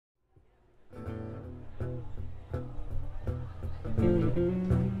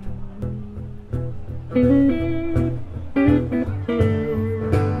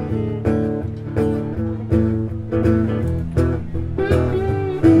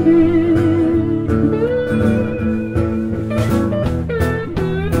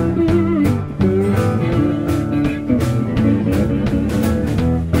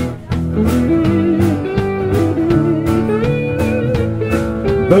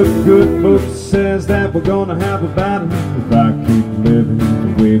The good book says that we're gonna have a battle if I keep living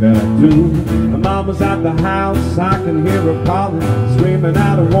the way that I do. My mama's at the house, I can hear her calling, screaming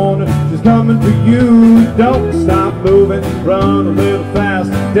out a warning, she's coming for you. Don't stop moving, run a little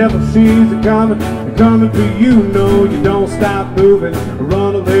fast, devil, she's coming for you. No, you don't stop moving,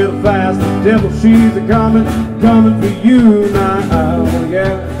 run a little fast, devil, she's coming for you now,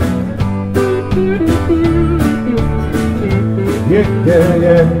 yeah. Yeah, yeah,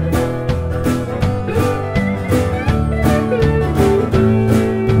 yeah.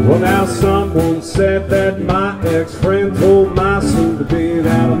 Well, now someone said that my ex-friend told my soon-to-be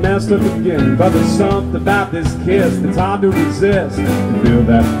that I messed up again. But there's something about this kiss that's hard to resist. You feel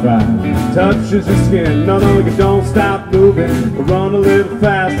that fire touches your skin. No, no, you don't stop moving, but run a little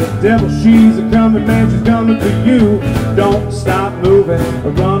faster. Devil, she's a-coming, man, she's coming for you. Don't stop moving,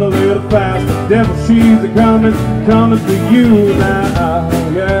 but run a little faster. Devil, she's a-coming for you now,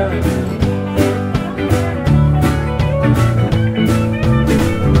 yeah.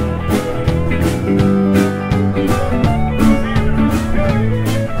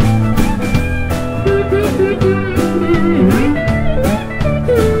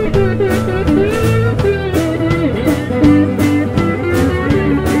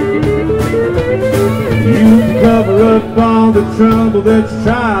 Cover up all the trouble that you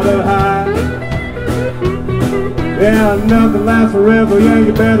try to hide. Yeah, nothing lasts forever, yeah,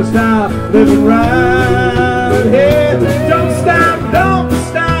 you better stop living right. Hey, don't stop, don't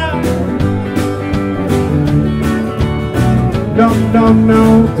stop.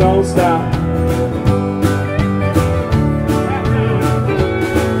 Don't stop.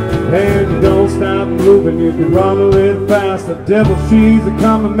 And you don't stop moving, you can run a little faster. Devil, she's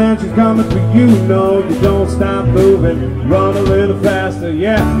a-coming, man, she's coming for you. No, you don't stop moving, run a little faster.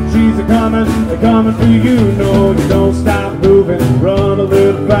 Yeah, she's a-coming for you. No, you don't stop moving, run a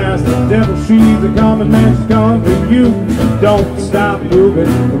little faster. Devil, she's a-coming, man, she's coming for you. Don't stop moving,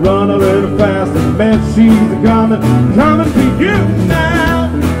 run a little faster. Man, she's a-coming for you now.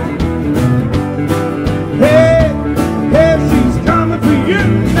 Hey, hey, she's coming for you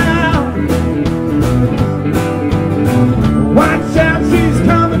now. Watch out, she's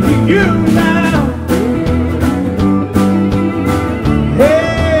coming for you now.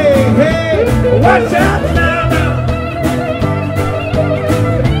 Hey, hey, watch out now.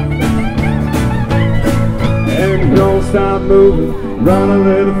 And don't stop moving, run a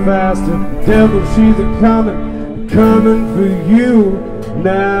little faster. Devil, she's coming for you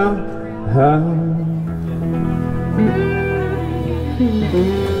now.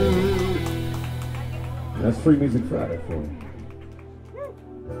 That's Free Music Friday for you.